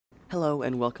Hello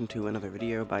and welcome to another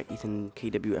video by Ethan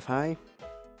KWFI.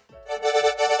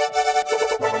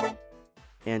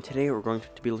 And today we're going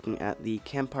to be looking at the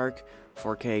Campark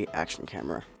 4K action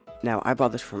camera. Now, I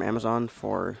bought this from Amazon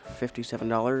for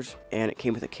 $57, and it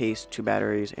came with a case, 2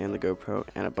 batteries, and the GoPro,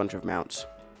 and a bunch of mounts.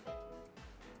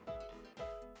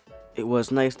 It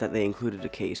was nice that they included a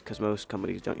case, because most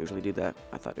companies don't usually do that.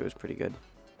 I thought it was pretty good.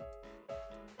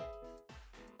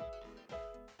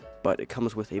 But it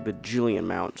comes with a bajillion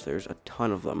mounts. There's a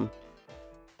ton of them.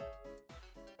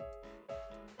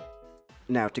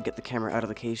 Now, to get the camera out of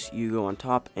the case, you go on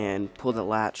top and pull the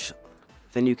latch.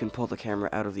 Then you can pull the camera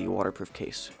out of the waterproof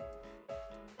case.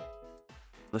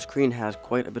 The screen has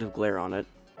quite a bit of glare on it.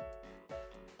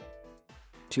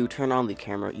 To turn on the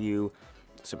camera, you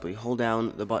simply hold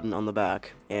down the button on the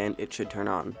back, and it should turn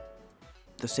on.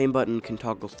 The same button can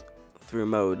toggle through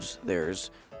modes.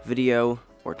 There's video,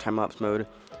 or time-lapse mode,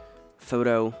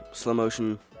 photo, slow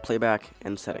motion, playback,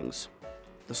 and settings.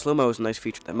 The slow-mo is a nice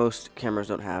feature that most cameras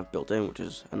don't have built in, which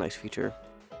is a nice feature.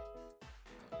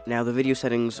 Now, the video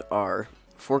settings are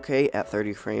 4K at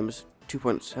 30 frames,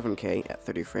 2.7K at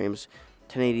 30 frames,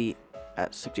 1080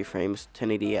 at 60 frames,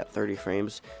 1080 at 30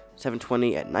 frames,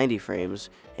 720 at 90 frames,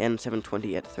 and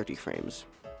 720 at 30 frames.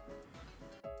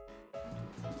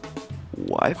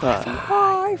 Wi-Fi.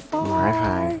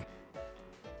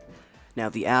 Now,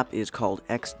 the app is called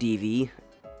XDV,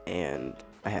 and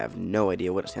I have no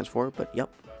idea what it stands for, but yep.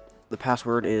 The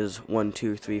password is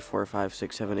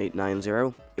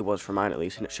 12345678890. It was for mine at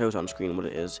least, and it shows on screen what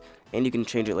it is, and you can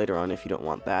change it later on if you don't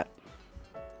want that.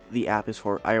 The app is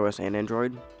for iOS and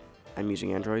Android. I'm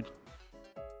using Android.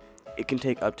 It can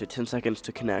take up to 10 seconds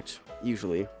to connect,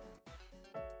 usually.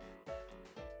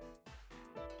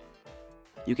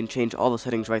 You can change all the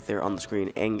settings right there on the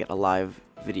screen and get a live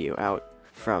video out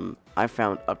from, I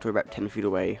found, up to about 10 feet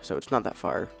away, so it's not that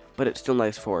far, but it's still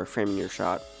nice for framing your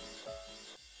shot.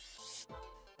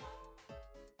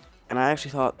 And I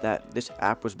actually thought that this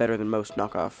app was better than most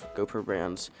knockoff GoPro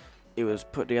brands. It was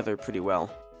put together pretty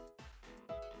well.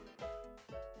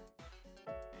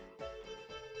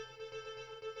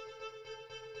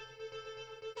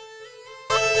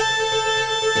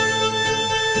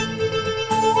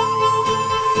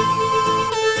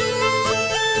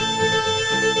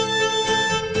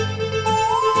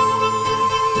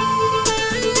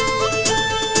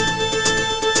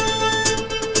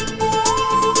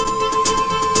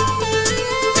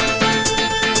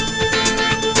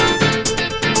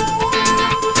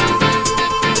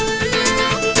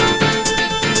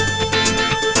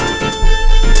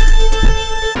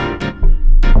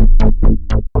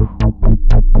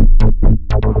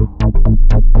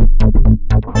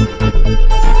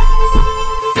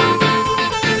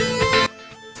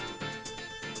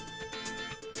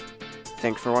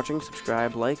 Thanks for watching,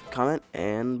 subscribe, like, comment,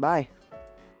 and bye!